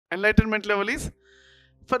Enlightenment level is,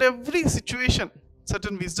 for every situation,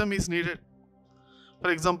 certain wisdom is needed. For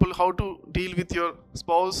example, how to deal with your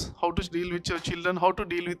spouse, how to deal with your children, how to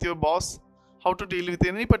deal with your boss, how to deal with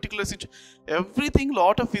any particular situation. Everything,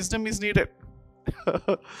 lot of wisdom is needed.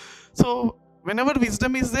 So, whenever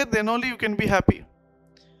wisdom is there, then only you can be happy.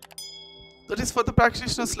 That is for the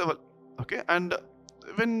practitioner's level. Okay, and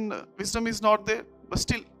when wisdom is not there, but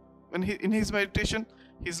still, when in his meditation,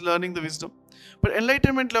 he's learning the wisdom. But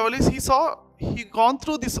enlightenment level is, he gone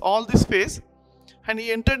through all this phase, and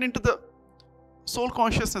he entered into the soul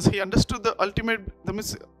consciousness. He understood the ultimate, the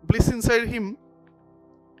bliss inside him.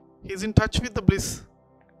 He is in touch with the bliss.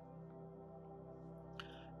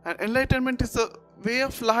 And enlightenment is a way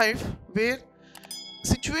of life where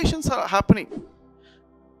situations are happening.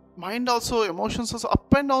 Mind also, emotions also,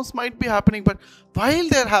 up and downs might be happening, but while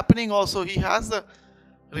they are happening also, he has the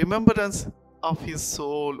remembrance of his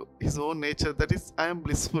soul, his own nature. That is, I am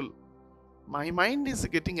blissful. My mind is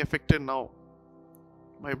getting affected now.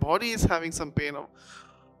 My body is having some pain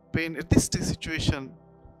at this situation,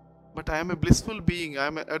 but I am a blissful being. I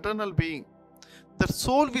am an eternal being. The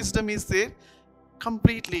soul wisdom is there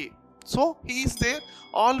completely. So he is there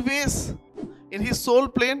always in his soul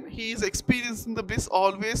plane. He is experiencing the bliss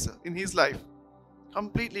always in his life,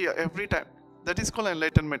 completely, every time. That is called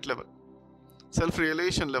enlightenment level,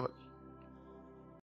 self-realization level.